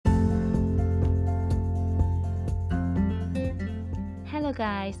Hello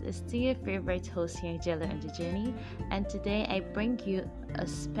guys, it's still your favorite host here, Gella on the journey, and today I bring you a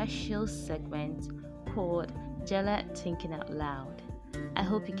special segment called Gella Thinking Out Loud. I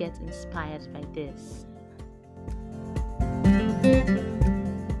hope you get inspired by this.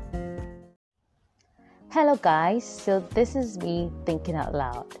 Hello guys, so this is me thinking out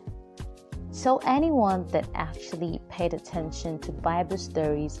loud. So anyone that actually paid attention to Bible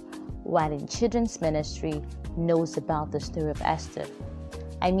stories while in children's ministry knows about the story of Esther.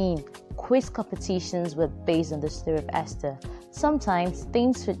 I mean, quiz competitions were based on the story of Esther. Sometimes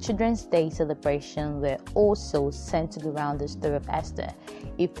themes for Children's Day celebration were also centered around the story of Esther.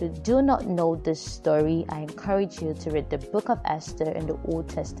 If you do not know this story, I encourage you to read the book of Esther in the Old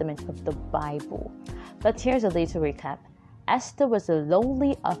Testament of the Bible. But here's a little recap. Esther was a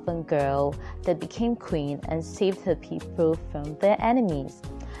lonely orphan girl that became queen and saved her people from their enemies.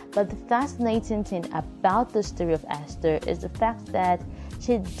 But the fascinating thing about the story of Esther is the fact that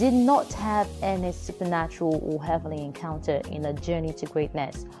she did not have any supernatural or heavenly encounter in her journey to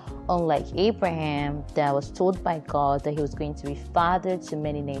greatness. Unlike Abraham, that was told by God that he was going to be father to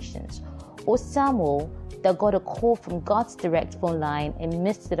many nations, or Samuel, that got a call from God's direct phone line and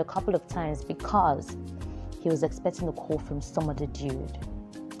missed it a couple of times because he was expecting a call from some other dude.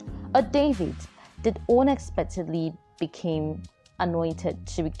 Or David, that unexpectedly became anointed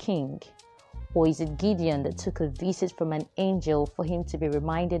to be king. Or is it Gideon that took a visit from an angel for him to be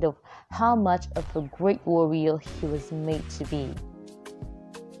reminded of how much of a great warrior he was made to be?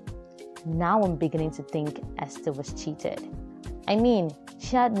 Now I'm beginning to think Esther was cheated. I mean,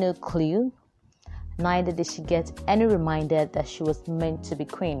 she had no clue. Neither did she get any reminder that she was meant to be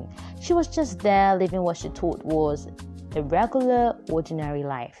queen. She was just there living what she thought was a regular, ordinary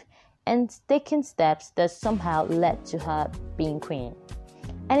life and taking steps that somehow led to her being queen.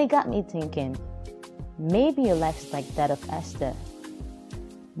 And it got me thinking, maybe your life is like that of Esther.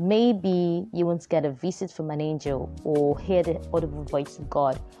 Maybe you won't get a visit from an angel or hear the audible voice of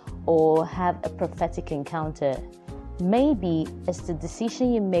God or have a prophetic encounter. Maybe it's the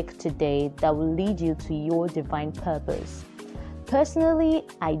decision you make today that will lead you to your divine purpose. Personally,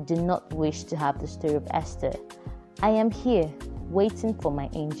 I do not wish to have the story of Esther. I am here waiting for my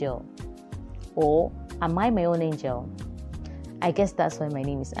angel. Or am I my own angel? I guess that's why my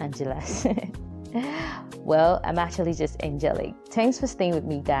name is Angela. Well, I'm actually just angelic. Thanks for staying with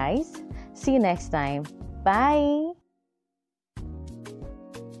me, guys. See you next time. Bye.